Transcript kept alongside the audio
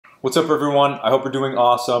What's up, everyone? I hope you're doing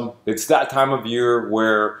awesome. It's that time of year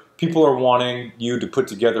where people are wanting you to put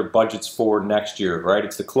together budgets for next year, right?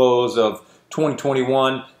 It's the close of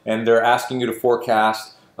 2021 and they're asking you to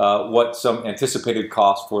forecast what some anticipated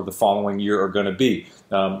costs for the following year are going to be.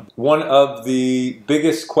 One of the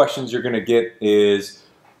biggest questions you're going to get is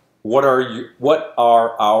what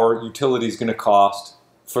are our utilities going to cost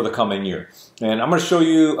for the coming year? And I'm going to show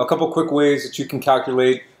you a couple quick ways that you can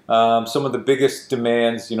calculate some of the biggest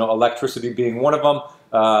demands, electricity being one of them,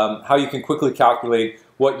 how you can quickly calculate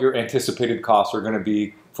what your anticipated costs are going to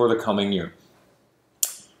be for the coming year.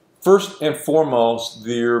 First and foremost,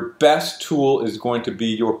 your best tool is going to be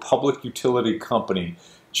your public utility company.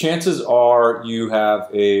 Chances are you have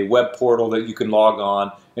a web portal that you can log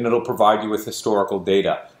on and it'll provide you with historical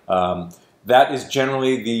data. That is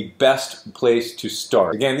generally the best place to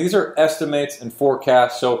start. Again, these are estimates and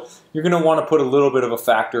forecasts, so you're going to want to put a little bit of a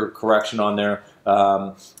factor correction on there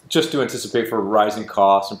just to anticipate for rising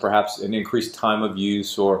costs and perhaps an increased time of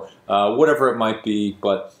use or whatever it might be,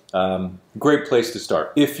 but great place to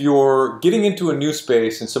start. If you're getting into a new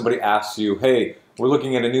space and somebody asks you, hey, we're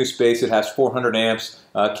looking at a new space, it has 400 amps,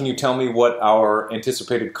 can you tell me what our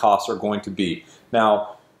anticipated costs are going to be?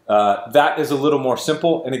 Now, that is a little more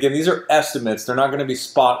simple, and again, these are estimates. They're not going to be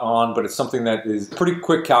spot on, but it's something that is a pretty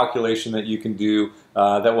quick calculation that you can do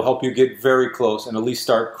that will help you get very close and at least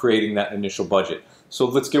start creating that initial budget. So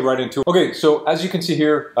let's get right into it. Okay, so as you can see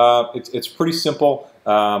here, it's pretty simple.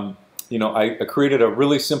 I created a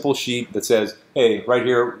really simple sheet that says, hey, right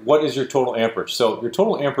here, what is your total amperage? So your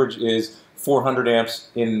total amperage is 400 amps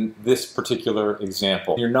in this particular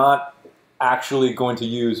example. You're not actually going to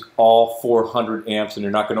use all 400 amps and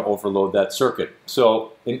you're not going to overload that circuit.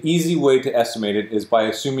 So an easy way to estimate it is by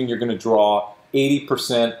assuming you're going to draw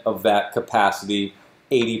 80% of that capacity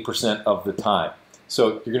 80% of the time.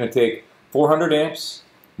 So you're going to take 400 amps,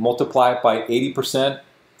 multiply it by 80%,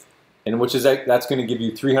 and that's going to give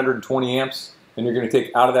you 320 amps, and you're going to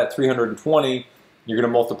take out of that 320, you're going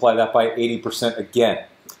to multiply that by 80% again.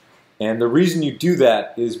 And the reason you do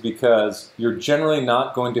that is because you're generally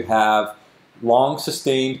not going to have long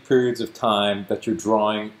sustained periods of time that you're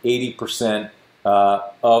drawing 80%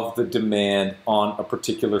 of the demand on a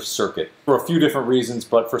particular circuit for a few different reasons,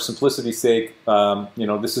 but for simplicity's sake,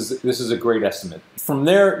 this is a great estimate. From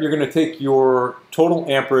there, you're going to take your total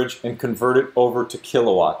amperage and convert it over to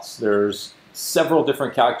kilowatts. There's several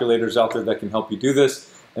different calculators out there that can help you do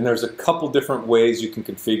this, and there's a couple different ways you can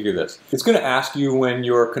configure this. It's going to ask you when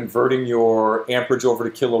you're converting your amperage over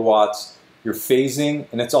to kilowatts, your phasing,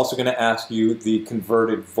 and it's also going to ask you the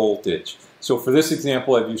converted voltage. So for this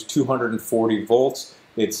example, I've used 240 volts.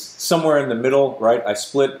 It's somewhere in the middle, right? I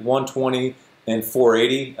split 120 and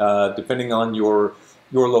 480, depending on your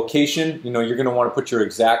location. You're going to want to put your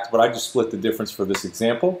exact, but I just split the difference for this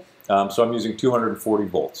example. So I'm using 240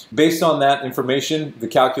 volts. Based on that information, the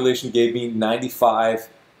calculation gave me 95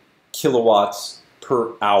 kilowatts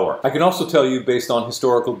per hour. I can also tell you, based on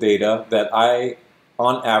historical data, that I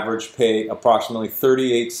on average pay approximately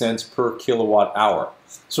 38 cents per kilowatt hour.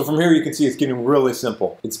 So from here you can see it's getting really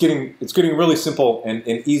simple. It's getting really simple and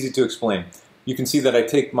easy to explain. You can see that I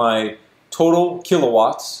take my total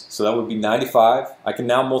kilowatts, so that would be 95. I can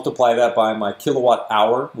now multiply that by my kilowatt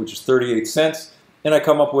hour, which is 38 cents, and I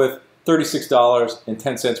come up with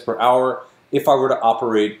 $36.10 per hour if I were to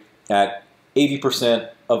operate at 80%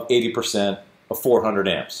 of 80% of 400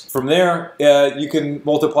 amps. From there, you can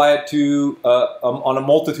multiply it to on a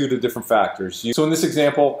multitude of different factors. So in this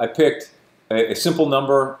example, I picked a simple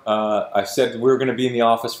number. I said we were going to be in the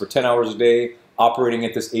office for 10 hours a day, operating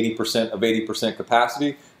at this 80% of 80%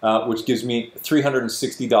 capacity, which gives me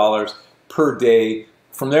 $360 per day.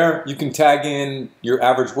 From there, you can tag in your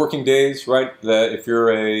average working days, right? If you're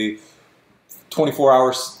a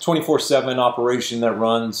 24/7 operation that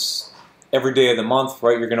runs every day of the month,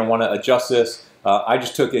 right, you're going to want to adjust this. I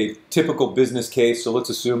just took a typical business case, so let's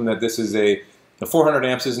assume that this is the 400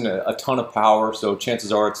 amps isn't a ton of power, so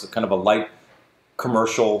chances are it's kind of a light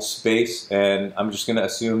commercial space, and I'm just going to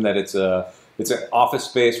assume that it's an office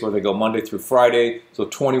space where they go Monday through Friday, so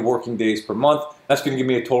 20 working days per month. That's going to give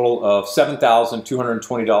me a total of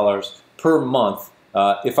 $7,220 per month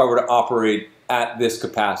if I were to operate at this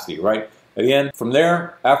capacity, right? Again, from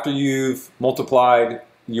there, after you've multiplied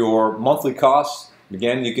your monthly costs,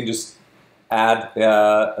 again, you can just add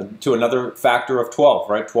to another factor of 12,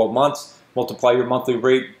 right? 12 months, multiply your monthly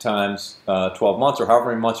rate times 12 months, or however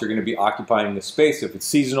many months you're going to be occupying the space, if it's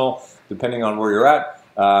seasonal, depending on where you're at.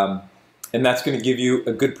 And that's going to give you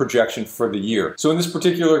a good projection for the year. So in this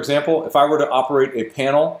particular example, if I were to operate a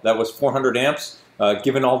panel that was 400 amps,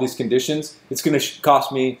 given all these conditions, it's going to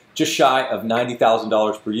cost me just shy of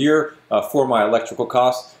 $90,000 per year for my electrical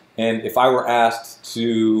costs. And if I were asked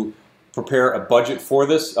to prepare a budget for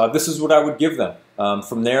this, this is what I would give them.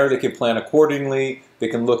 From there, they can plan accordingly. They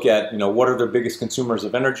can look at, what are their biggest consumers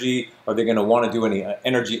of energy? Are they going to want to do any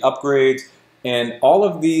energy upgrades? And all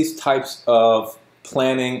of these types of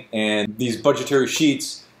planning and these budgetary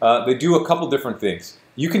sheets, they do a couple different things.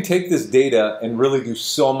 You can take this data and really do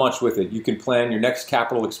so much with it. You can plan your next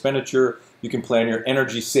capital expenditure. You can plan your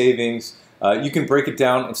energy savings. You can break it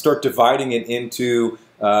down and start dividing it into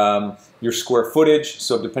your square footage.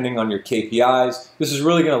 So depending on your KPIs, this is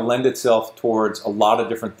really going to lend itself towards a lot of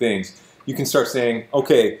different things. You can start saying,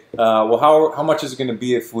 okay, well, how much is it going to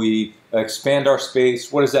be if we expand our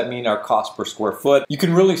space? What does that mean, our cost per square foot? You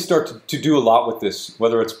can really start to do a lot with this,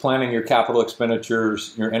 whether it's planning your capital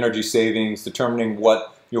expenditures, your energy savings, determining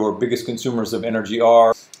what your biggest consumers of energy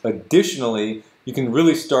are. Additionally, you can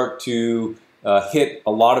really start to hit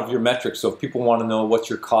a lot of your metrics. So if people want to know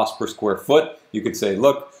what's your cost per square foot, you could say,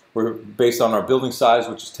 look, we're based on our building size,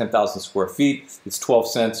 which is 10,000 square feet. It's 12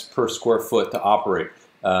 cents per square foot to operate.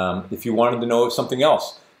 If you wanted to know something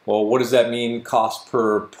else, well, what does that mean cost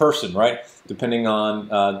per person, right? Depending on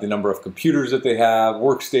the number of computers that they have,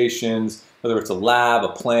 workstations, whether it's a lab, a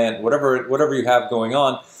plant, whatever you have going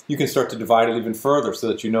on, you can start to divide it even further so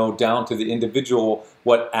that you know down to the individual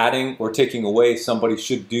what adding or taking away somebody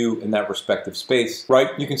should do in that respective space, right?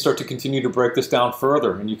 You can start to continue to break this down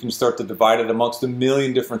further, and you can start to divide it amongst a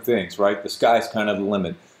million different things, right? The sky's kind of the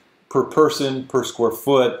limit. Per person, per square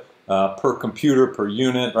foot, per computer, per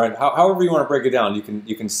unit, right? However you want to break it down,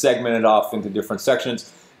 you can segment it off into different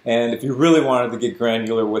sections. And if you really wanted to get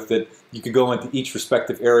granular with it, you could go into each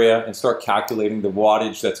respective area and start calculating the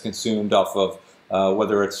wattage that's consumed off of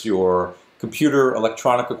whether it's your computer,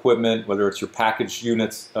 electronic equipment, whether it's your packaged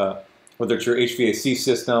units, whether it's your HVAC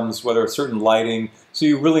systems, whether it's certain lighting. So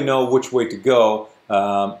you really know which way to go.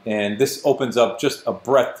 And this opens up just a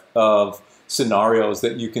breadth of scenarios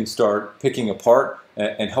that you can start picking apart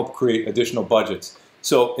and help create additional budgets.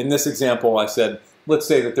 So in this example, I said, let's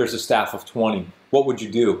say that there's a staff of 20. What would you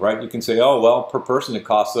do, right? You can say, oh, well, per person it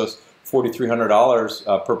costs us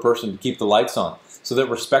 $4,300 per person to keep the lights on. So that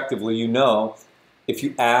respectively, if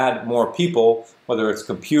you add more people, whether it's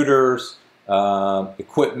computers,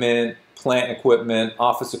 equipment, plant equipment,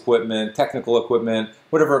 office equipment, technical equipment,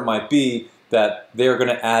 whatever it might be, that they're going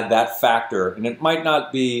to add that factor. And it might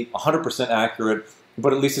not be 100% accurate,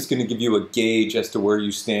 but at least it's going to give you a gauge as to where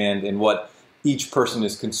you stand and what each person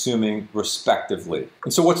is consuming respectively.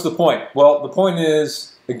 And so what's the point? Well, the point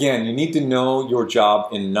is, again, you need to know your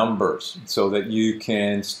job in numbers so that you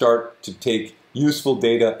can start to take useful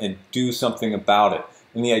data and do something about it.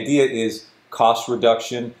 And the idea is cost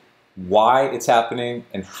reduction, why it's happening,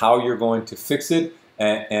 and how you're going to fix it,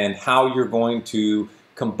 and how you're going to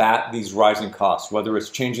combat these rising costs, whether it's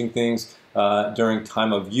changing things during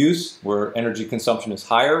time of use where energy consumption is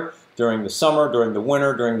higher, during the summer, during the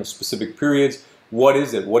winter, during the specific periods. What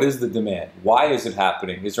is it? What is the demand? Why is it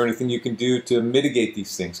happening? Is there anything you can do to mitigate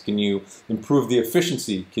these things? Can you improve the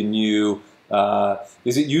efficiency? Can you,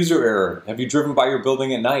 is it user error? Have you driven by your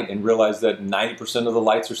building at night and realized that 90% of the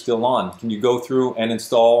lights are still on? Can you go through and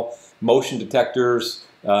install motion detectors,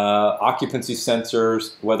 occupancy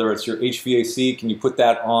sensors, whether it's your HVAC, can you put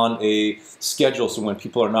that on a schedule so when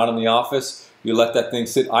people are not in the office, you let that thing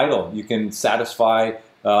sit idle? You can satisfy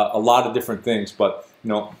a lot of different things, but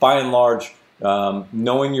by and large,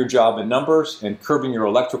 knowing your job in numbers and curbing your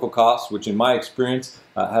electrical costs, which in my experience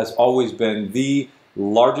has always been the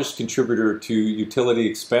largest contributor to utility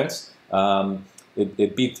expense. It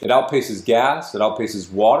outpaces gas, it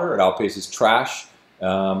outpaces water, it outpaces trash.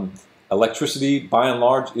 Electricity, by and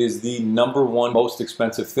large, is the #1 most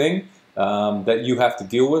expensive thing that you have to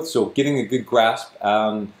deal with. So getting a good grasp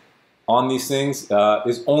on these things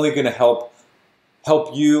is only going to help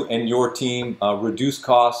you and your team reduce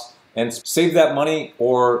costs and save that money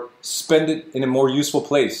or spend it in a more useful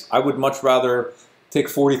place. I would much rather take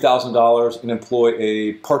 $40,000 and employ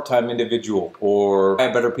a part-time individual or buy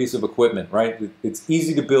a better piece of equipment, right? It's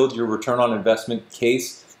easy to build your return on investment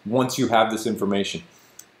case once you have this information.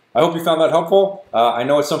 I hope you found that helpful. I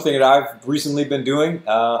know it's something that I've recently been doing.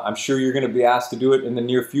 I'm sure you're going to be asked to do it in the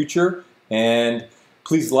near future. And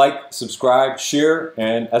please like, subscribe, share,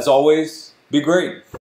 and as always, be great.